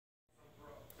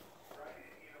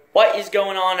What is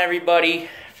going on, everybody?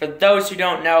 For those who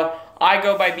don't know, I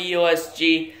go by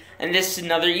BUSG, and this is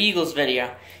another Eagles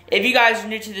video. If you guys are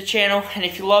new to the channel, and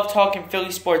if you love talking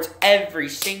Philly sports every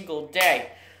single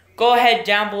day, go ahead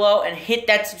down below and hit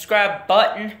that subscribe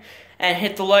button, and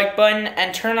hit the like button,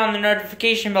 and turn on the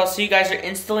notification bell so you guys are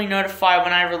instantly notified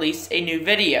when I release a new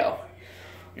video.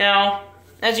 Now,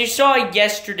 as you saw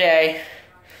yesterday,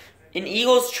 in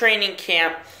Eagles training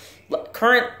camp,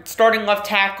 current starting left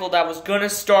tackle that was going to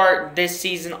start this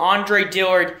season, Andre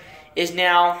Dillard, is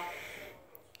now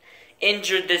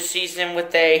injured this season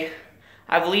with I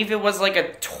believe it was like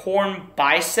a torn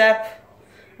bicep,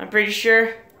 I'm pretty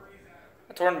sure.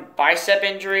 A torn bicep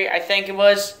injury, I think it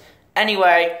was.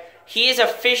 Anyway, he is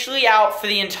officially out for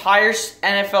the entire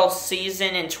NFL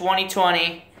season in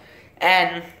 2020,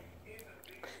 and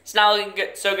it's not looking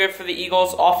so good for the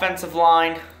Eagles' offensive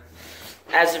line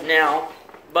as of now.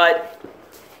 But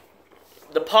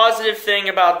the positive thing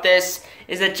about this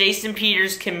is that Jason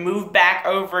Peters can move back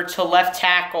over to left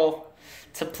tackle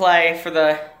to play for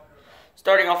the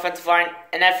starting offensive line.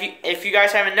 And if you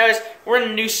guys haven't noticed, we're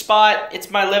in a new spot. It's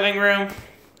my living room,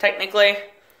 technically.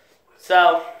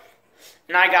 So,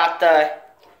 and I got the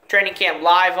training camp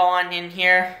live on in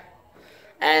here.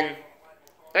 And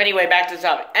anyway, back to the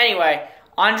topic. Anyway,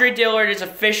 Andre Dillard is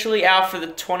officially out for the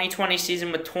 2020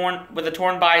 season with a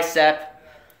torn bicep.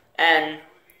 And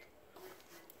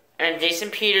Jason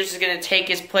Peters is going to take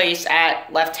his place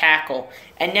at left tackle.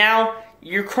 And now,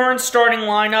 your current starting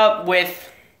lineup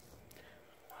with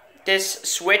this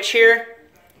switch here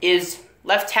is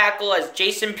left tackle as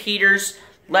Jason Peters,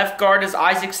 left guard as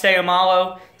Isaac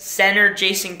Seumalo, center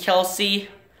Jason Kelce,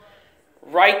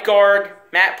 right guard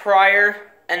Matt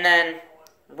Pryor, and then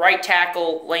right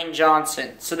tackle Lane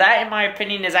Johnson. So that, in my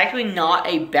opinion, is actually not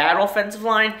a bad offensive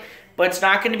line, but it's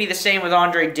not going to be the same with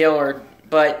Andre Dillard.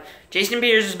 But Jason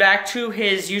Peters is back to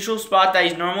his usual spot that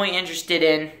he's normally interested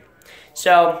in.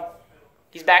 So,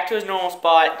 he's back to his normal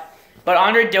spot. But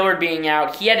Andre Dillard being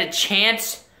out, he had a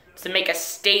chance to make a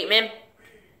statement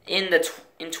in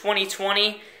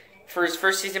 2020 for his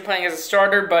first season playing as a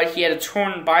starter, but he had a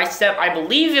torn bicep. I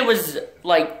believe it was,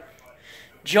 like,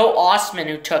 Joe Osman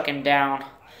who took him down.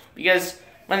 Because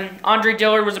when Andre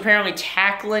Dillard was apparently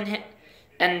tackling him,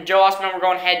 and Joe Osman were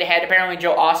going head-to-head, apparently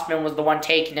Joe Osman was the one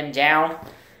taking him down.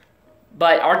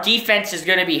 But our defense is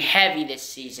going to be heavy this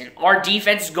season. Our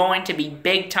defense is going to be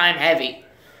big-time heavy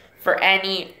for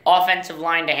any offensive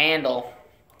line to handle.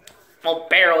 Well,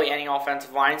 barely any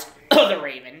offensive lines. The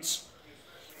Ravens.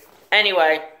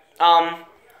 Anyway,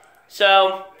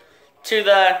 so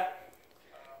to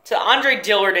Andre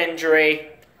Dillard injury,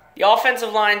 the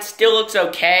offensive line still looks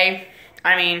okay.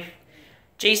 I mean,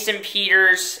 Jason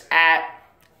Peters at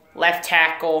left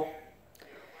tackle,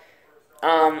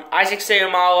 Isaac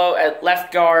Seumalo at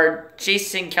left guard,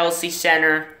 Jason Kelce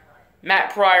center,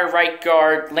 Matt Pryor right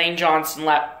guard, Lane Johnson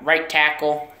right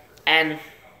tackle, and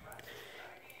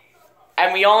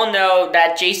we all know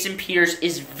that Jason Peters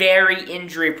is very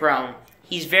injury prone.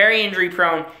 He's very injury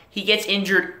prone. He gets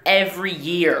injured every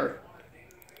year.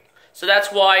 So that's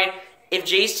why if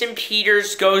Jason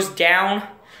Peters goes down,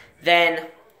 then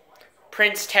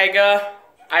Prince Tega,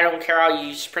 I don't care how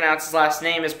you pronounce his last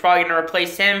name, is probably going to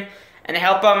replace him. And to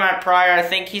help out Matt Pryor, I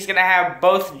think he's going to have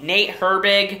both Nate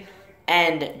Herbig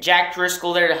and Jack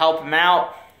Driscoll there to help him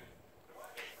out.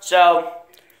 So,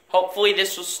 hopefully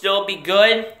this will still be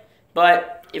good.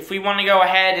 But if we want to go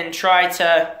ahead and try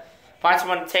to find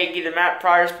someone to take either Matt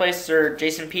Pryor's place or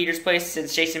Jason Peters' place,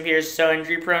 since Jason Peters is so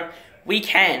injury prone, we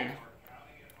can.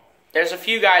 There's a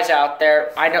few guys out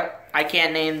there. I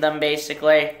can't name them,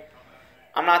 basically.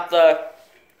 I'm not the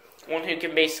one who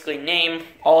can basically name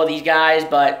all of these guys,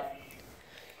 but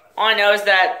all I know is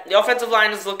that the offensive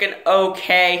line is looking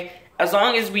okay, as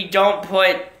long as we don't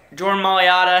put Jordan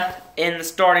Mailata in the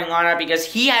starting lineup, because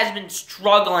he has been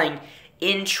struggling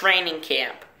in training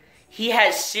camp. He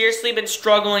has seriously been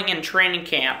struggling in training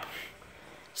camp.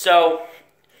 So,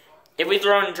 if we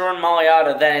throw in Jordan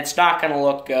Mailata, then it's not going to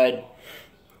look good.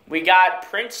 We got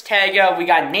Prince Tega, we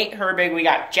got Nate Herbig, we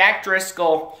got Jack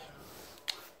Driscoll.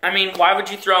 I mean, why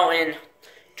would you throw in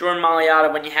Jordan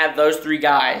Mailata when you have those three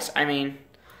guys? I mean,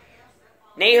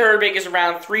 Nate Herbig is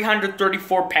around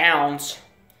 334 pounds.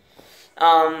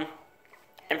 And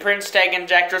Prince Tega and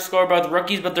Jack Driscoll are both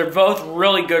rookies, but they're both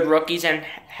really good rookies and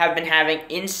have been having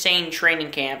insane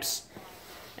training camps.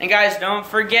 And guys, don't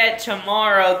forget,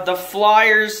 tomorrow the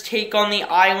Flyers take on the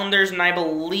Islanders, and I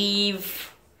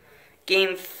believe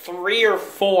Game 3 or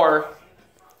 4.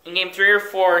 In Game 3 or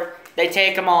 4, they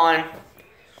take them on.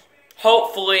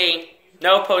 Hopefully,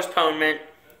 no postponement.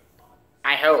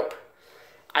 I hope.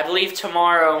 I believe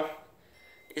tomorrow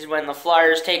is when the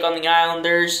Flyers take on the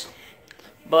Islanders.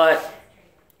 But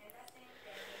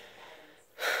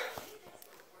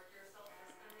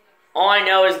all I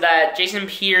know is that Jason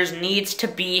Peters needs to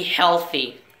be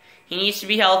healthy. He needs to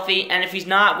be healthy, and if he's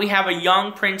not, we have a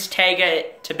young Prince Tega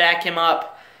to back him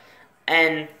up.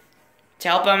 And to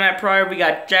help him at Pryor, we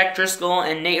got Jack Driscoll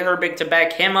and Nate Herbig to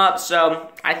back him up. So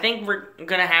I think we're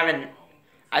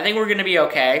gonna be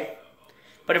okay.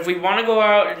 But if we want to go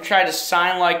out and try to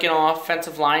sign like an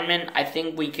offensive lineman, I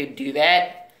think we could do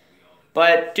that.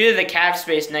 But due to the cap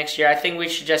space next year, I think we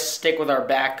should just stick with our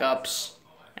backups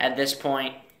at this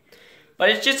point. But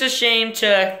it's just a shame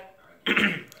to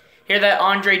hear that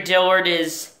Andre Dillard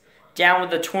is down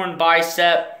with a torn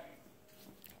bicep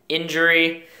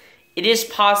injury. It is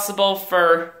possible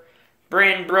for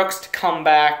Brandon Brooks to come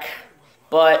back,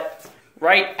 but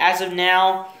right as of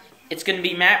now, it's going to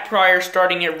be Matt Pryor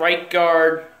starting at right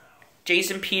guard,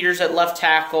 Jason Peters at left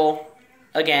tackle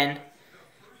again.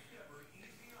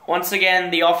 Once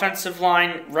again, the offensive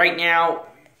line right now,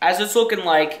 as it's looking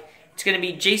like, it's going to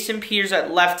be Jason Peters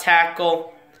at left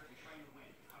tackle.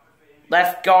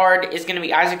 Left guard is going to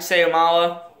be Isaac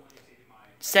Seumalo.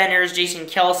 Center is Jason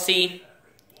Kelsey.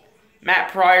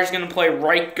 Matt Pryor is going to play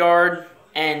right guard,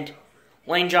 and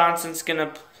Lane Johnson's going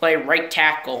to play right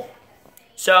tackle.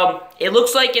 So, it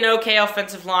looks like an okay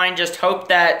offensive line. Just hope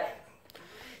that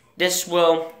this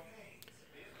will,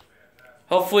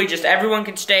 hopefully just everyone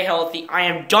can stay healthy. I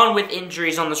am done with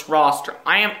injuries on this roster.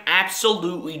 I am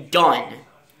absolutely done.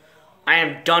 I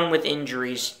am done with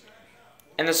injuries.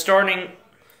 And the starting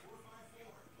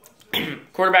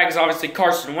quarterback is obviously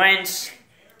Carson Wentz.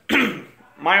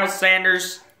 Miles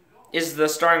Sanders is the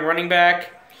starting running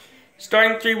back.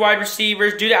 Starting 3 wide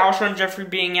receivers, due to Alshon Jeffrey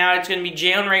being out, it's going to be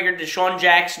Jalen Reagor, Deshaun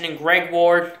Jackson, and Greg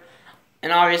Ward.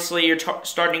 And obviously, your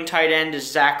starting tight end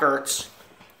is Zach Ertz.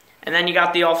 And then you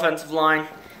got the offensive line.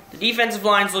 The defensive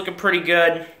line's looking pretty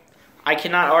good. I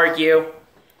cannot argue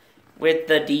with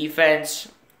the defense.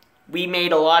 We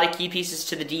made a lot of key pieces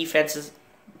to the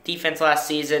defense last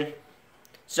season.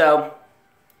 So,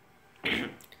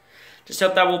 just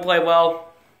hope that we'll play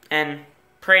well. And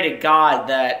pray to God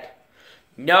that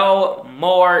no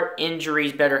more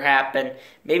injuries better happen.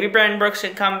 Maybe Brandon Brooks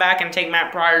can come back and take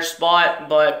Matt Pryor's spot,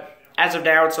 but as of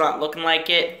now, it's not looking like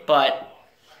it.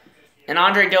 And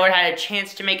Andre Dillard had a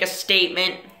chance to make a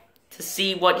statement to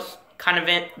see what kind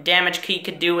of damage he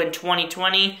could do in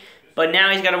 2020, but now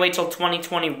he's got to wait till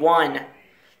 2021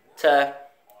 to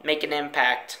make an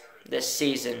impact this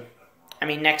season. I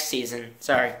mean, next season.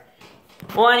 Sorry.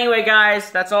 Well, anyway,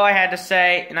 guys, that's all I had to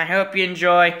say, and I hope you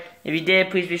enjoy. If you did,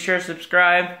 please be sure to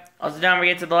subscribe. Also, don't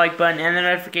forget to the like button and the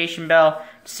notification bell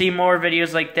to see more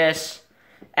videos like this.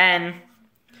 And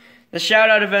the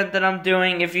shout-out event that I'm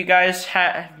doing, if you guys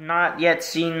have not yet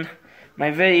seen my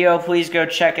video, please go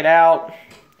check it out.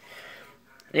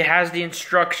 It has the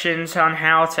instructions on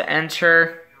how to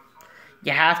enter.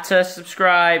 You have to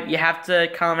subscribe. You have to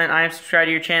comment, I am subscribed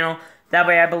to your channel. That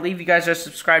way, I believe you guys are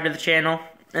subscribed to the channel.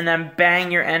 And then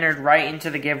bang, you're entered right into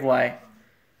the giveaway.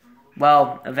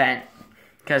 Well, event.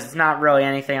 Because it's not really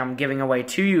anything I'm giving away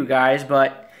to you guys,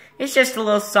 but it's just a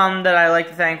little something that I like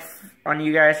to thank on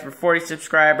you guys for 40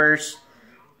 subscribers.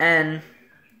 And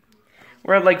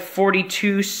we're at like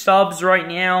 42 subs right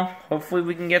now. Hopefully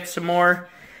we can get some more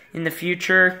in the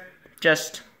future.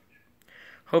 Just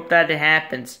hope that it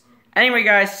happens. Anyway,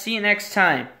 guys, see you next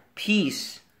time.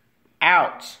 Peace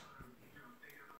out.